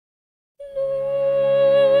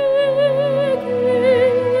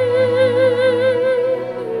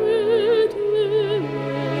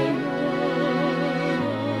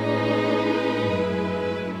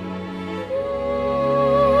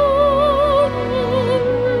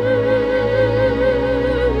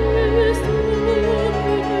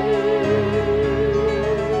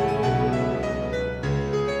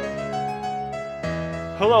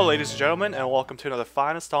ladies and gentlemen, and welcome to another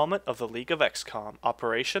fine installment of the League of XCOM,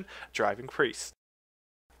 Operation Driving Priest.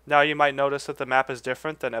 Now you might notice that the map is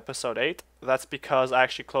different than episode 8. That's because I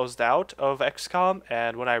actually closed out of XCOM,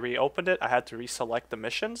 and when I reopened it I had to reselect the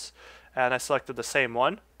missions, and I selected the same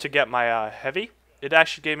one to get my heavy. It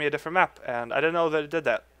actually gave me a different map, and I didn't know that it did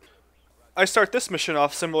that. I start this mission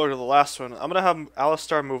off similar to the last one. I'm going to have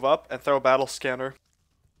Alistar move up and throw a battle scanner.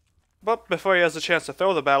 But before he has a chance to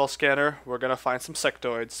throw the battle scanner, we're going to find some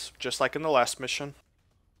sectoids, just like in the last mission.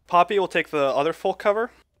 Poppy will take the other full cover,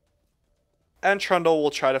 and Trundle will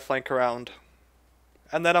try to flank around.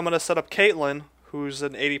 And then I'm going to set up Caitlin, who's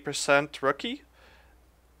an 80% rookie,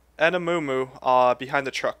 and a Moo behind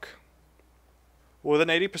the truck. With an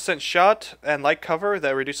 80% shot and light cover,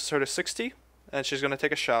 that reduces her to 60, and she's going to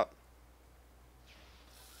take a shot.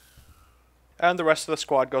 And the rest of the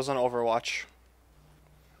squad goes on Overwatch.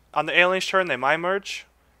 On the alien's turn, they mine merge,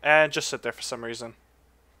 and just sit there for some reason.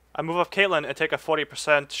 I move up Caitlin and take a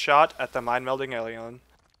 40% shot at the mine melding alien.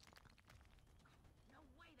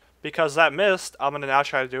 Because that missed, I'm going to now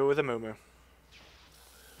try to do it with a Moo.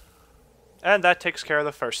 And that takes care of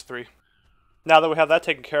the first 3. Now that we have that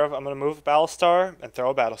taken care of, I'm going to move Alistar and throw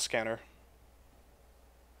a battle scanner.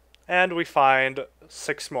 And we find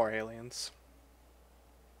 6 more aliens.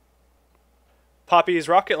 Poppy's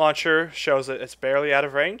rocket launcher shows that it's barely out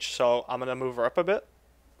of range, so I'm going to move her up a bit,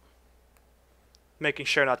 making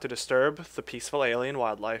sure not to disturb the peaceful alien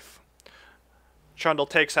wildlife. Trundle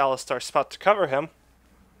takes Alistar's spot to cover him,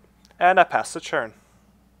 and I pass the turn.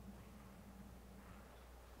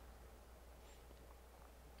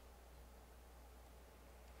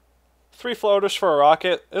 Three floaters for a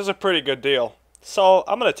rocket is a pretty good deal, so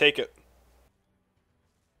I'm going to take it.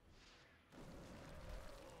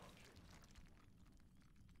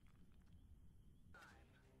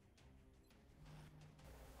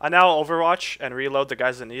 I now overwatch and reload the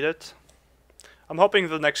guys that need it. I'm hoping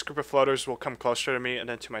the next group of floaters will come closer to me and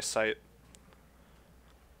into my sight.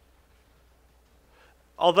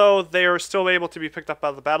 Although they are still able to be picked up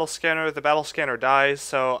by the battle scanner dies,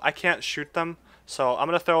 so I can't shoot them. So I'm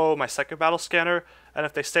going to throw my second battle scanner, and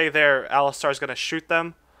if they stay there, Alistar is going to shoot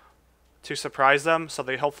them to surprise them, so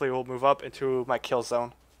they hopefully will move up into my kill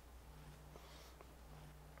zone.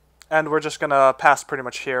 And we're just going to pass pretty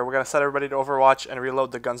much here. We're going to set everybody to Overwatch and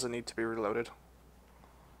reload the guns that need to be reloaded.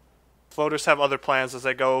 Floaters have other plans as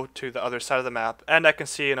they go to the other side of the map, and I can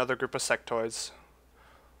see another group of sectoids.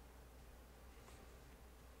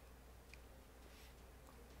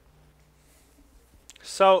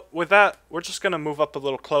 So with that, we're just going to move up a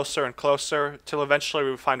little closer and closer till eventually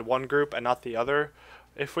we find one group and not the other.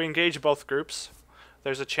 If we engage both groups,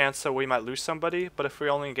 there's a chance that we might lose somebody, but if we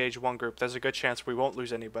only engage one group, there's a good chance we won't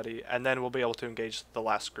lose anybody, and then we'll be able to engage the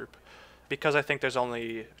last group. Because I think there's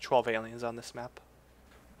only 12 aliens on this map.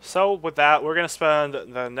 So with that, we're going to spend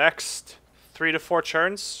the next 3 to 4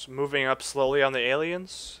 turns moving up slowly on the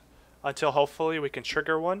aliens, until hopefully we can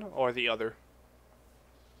trigger one or the other.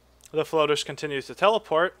 The floaters continue to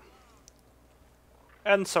teleport,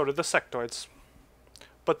 and so do the sectoids.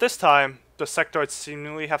 But this time, the sectoids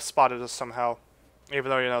seemingly have spotted us somehow. Even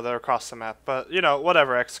though, you know, they're across the map. But, you know,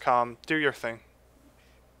 whatever, XCOM. Do your thing.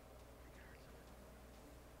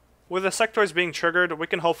 With the sectoids being triggered, we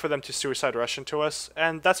can hope for them to suicide rush into us.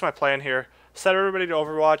 And that's my plan here. Set everybody to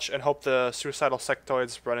Overwatch and hope the suicidal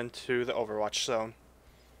sectoids run into the Overwatch zone.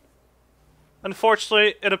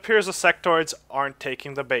 Unfortunately, it appears the sectoids aren't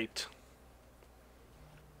taking the bait.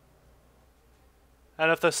 And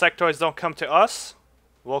if the sectoids don't come to us,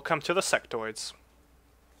 we'll come to the sectoids.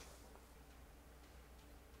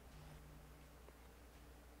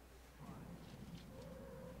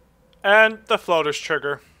 And the floaters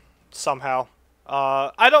trigger, somehow.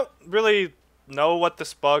 I don't really know what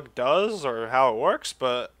this bug does or how it works,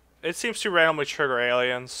 but it seems to randomly trigger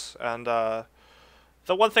aliens. And the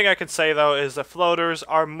one thing I can say, though, is the floaters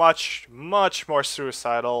are much, much more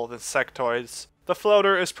suicidal than sectoids. The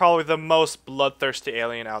floater is probably the most bloodthirsty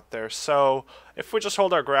alien out there, so if we just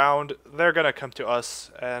hold our ground, they're gonna come to us,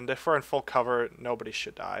 and if we're in full cover, nobody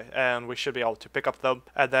should die, and we should be able to pick up them.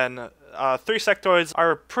 And then 3 sectoids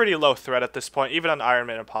are a pretty low threat at this point, even on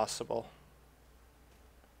Ironman Impossible.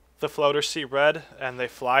 The floaters see red, and they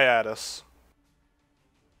fly at us.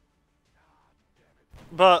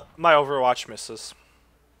 But my Overwatch misses.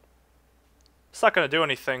 It's not gonna do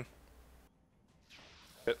anything.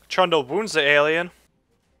 Trundle wounds the alien,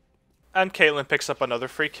 and Caitlin picks up another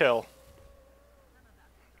free kill.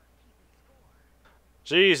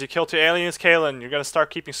 Jeez, you killed 2 aliens, Caitlin. You're gonna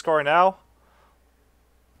start keeping score now?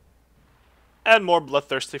 And more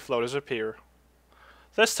bloodthirsty floaters appear.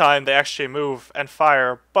 This time they actually move and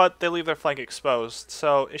fire, but they leave their flank exposed,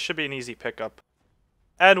 so it should be an easy pickup.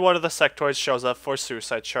 And one of the sectoids shows up for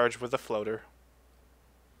suicide charge with a floater.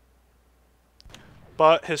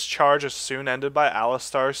 But his charge is soon ended by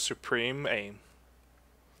Alistar's supreme aim.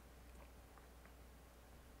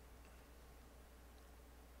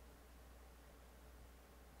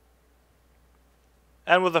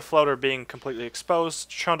 And with the floater being completely exposed,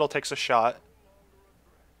 Trundle takes a shot.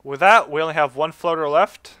 With that, we only have one floater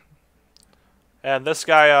left. And this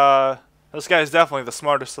guy is definitely the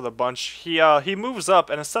smartest of the bunch. He moves up,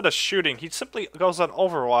 and instead of shooting, he simply goes on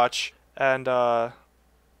Overwatch. And, I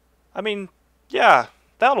mean, yeah,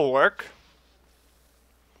 that'll work.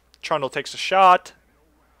 Trundle takes a shot.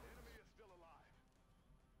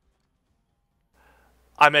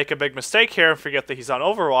 I make a big mistake here and forget that he's on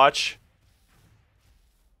Overwatch.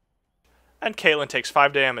 And Caitlyn takes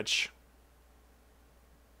 5 damage.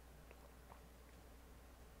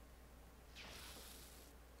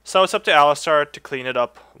 So it's up to Alistar to clean it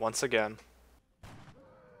up once again.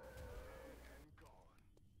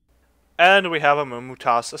 And we have a Mumu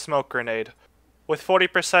toss a smoke grenade. With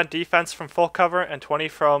 40% defense from full cover and 20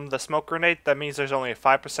 from the smoke grenade, that means there's only a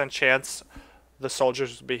 5% chance the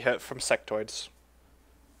soldiers will be hit from sectoids.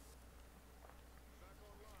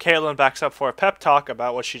 Caitlyn backs up for a pep talk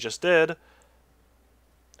about what she just did,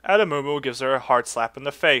 and Mumu gives her a hard slap in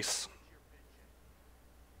the face.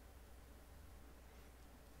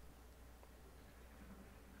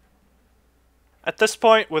 At this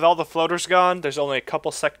point, with all the floaters gone, there's only a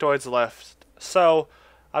couple sectoids left. So,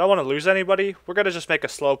 I don't want to lose anybody. We're going to just make a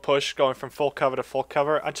slow push going from full cover to full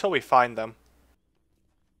cover until we find them.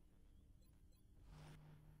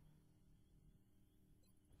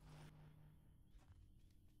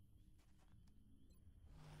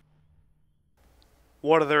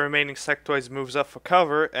 One of the remaining sectoids moves up for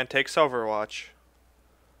cover and takes Overwatch.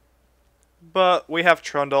 But we have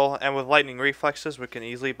Trundle, and with lightning reflexes we can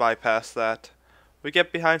easily bypass that. We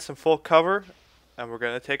get behind some full cover, and we're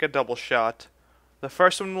going to take a double shot. The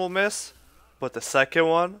first one will miss, but the second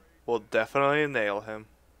one will definitely nail him.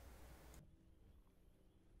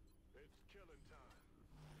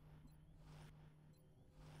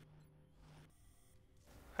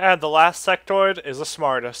 And the last sectoid is the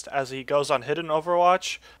smartest, as he goes on hidden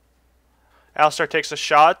Overwatch. Alistar takes a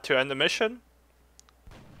shot to end the mission,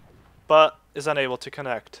 but is unable to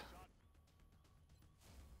connect.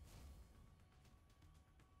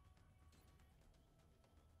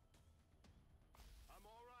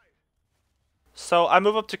 So I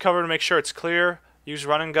move up to cover to make sure it's clear, use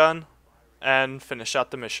run and gun, and finish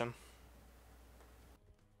out the mission.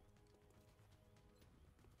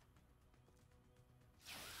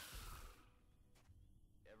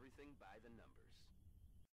 Everything by the numbers.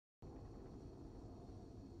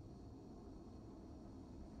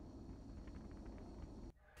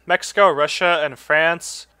 Mexico, Russia, and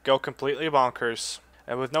France go completely bonkers.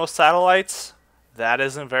 And with no satellites, that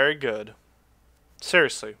isn't very good.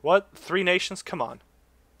 Seriously, what? 3 nations? Come on.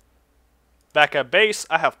 Back at base,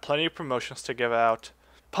 I have plenty of promotions to give out.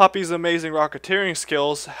 Poppy's amazing rocketeering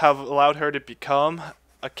skills have allowed her to become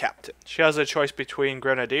a captain. She has a choice between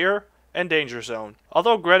Grenadier and Danger Zone.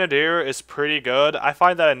 Although Grenadier is pretty good, I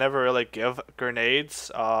find that I never really give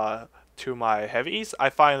grenades to my heavies.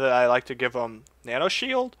 I find that I like to give them Nano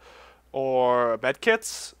Shield or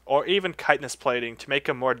medkits or even chitinous plating to make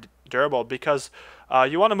them more durable, because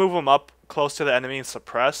you want to move them up close to the enemy and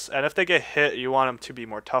suppress, and if they get hit you want them to be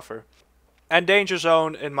more tougher. And Danger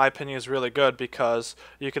Zone, in my opinion, is really good because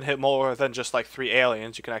you can hit more than just like 3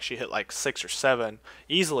 aliens. You can actually hit like 6 or 7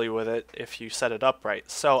 easily with it if you set it up right.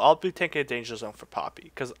 So I'll be taking Danger Zone for Poppy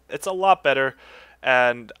because it's a lot better,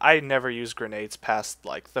 and I never use grenades past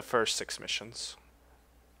like the first 6 missions.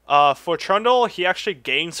 For Trundle, he actually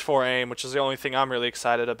gains 4 aim, which is the only thing I'm really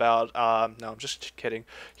excited about. No, I'm just kidding.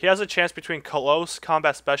 He has a chance between Close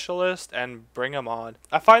Combat Specialist and Bring 'em On.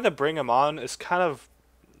 I find that Bring 'em On is kind of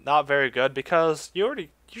not very good because you're already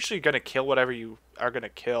usually going to kill whatever you are going to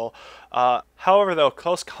kill. However, though,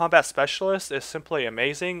 Close Combat Specialist is simply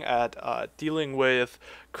amazing at dealing with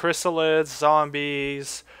chrysalids,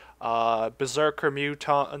 zombies, berserker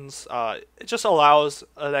mutants. It just allows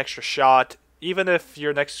an extra shot. Even if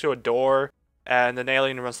you're next to a door and an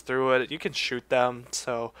alien runs through it, you can shoot them.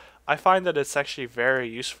 So I find that it's actually very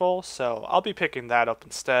useful, so I'll be picking that up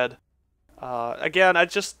instead. Again, I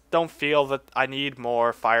just don't feel that I need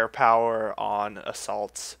more firepower on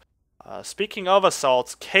assaults. Speaking of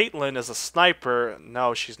assaults, Caitlyn is a sniper.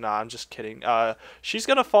 No, she's not. I'm just kidding. She's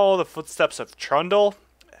going to follow the footsteps of Trundle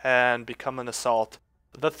and become an assault.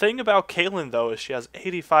 The thing about Caitlyn, though, is she has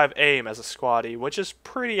 85 aim as a squatty, which is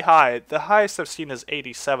pretty high. The highest I've seen is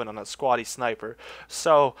 87 on a squatty sniper.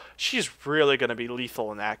 So she's really going to be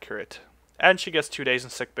lethal and accurate. And she gets 2 days in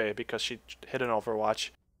sickbay because she hit an Overwatch.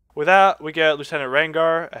 With that, we get Lieutenant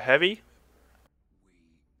Rengar, a heavy.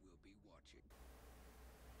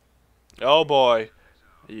 Oh boy,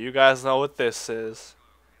 you guys know what this is.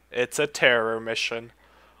 It's a terror mission.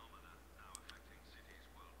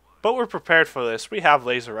 But we're prepared for this. We have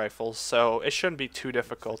laser rifles, so it shouldn't be too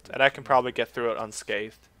difficult, and I can probably get through it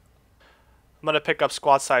unscathed. I'm going to pick up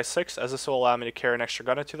squad size 6, as this will allow me to carry an extra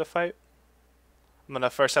gun into the fight. I'm going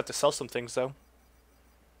to first have to sell some things, though.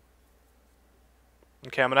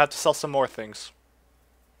 Okay, I'm going to have to sell some more things.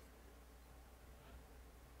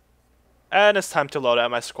 And it's time to load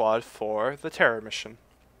out my squad for the terror mission.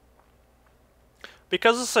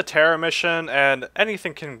 Because it's a terror mission and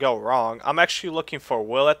anything can go wrong, I'm actually looking for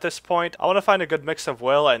will at this point. I want to find a good mix of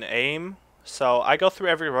will and aim. So I go through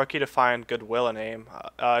every rookie to find good will and aim.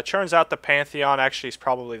 It turns out the Pantheon actually is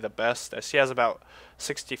probably the best, as he has about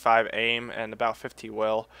 65 aim and about 50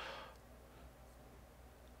 will.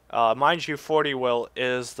 Mind you, 40 will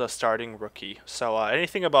is the starting rookie. So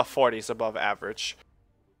anything above 40 is above average.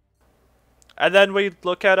 And then we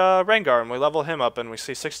look at Rengar and we level him up and we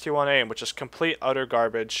see 61 aim, which is complete utter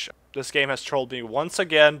garbage. This game has trolled me once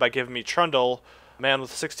again by giving me Trundle, man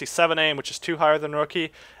with 67 aim, which is 2 higher than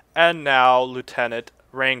rookie, and now Lieutenant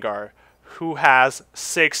Rengar, who has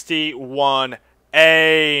 61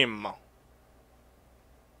 aim.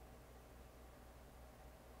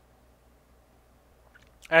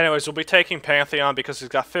 Anyways, we'll be taking Pantheon because he's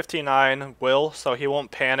got 59 will, so he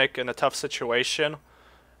won't panic in a tough situation.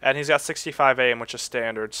 And he's got 65 aim, which is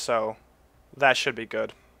standard, so that should be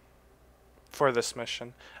good for this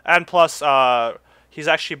mission. And plus, he's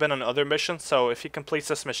actually been on other missions, so if he completes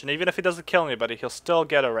this mission, even if he doesn't kill anybody, he'll still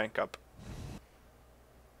get a rank up.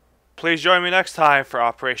 Please join me next time for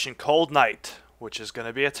Operation Cold Night, which is going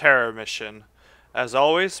to be a terror mission. As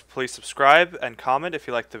always, please subscribe and comment if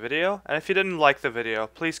you liked the video. And if you didn't like the video,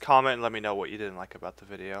 please comment and let me know what you didn't like about the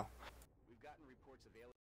video.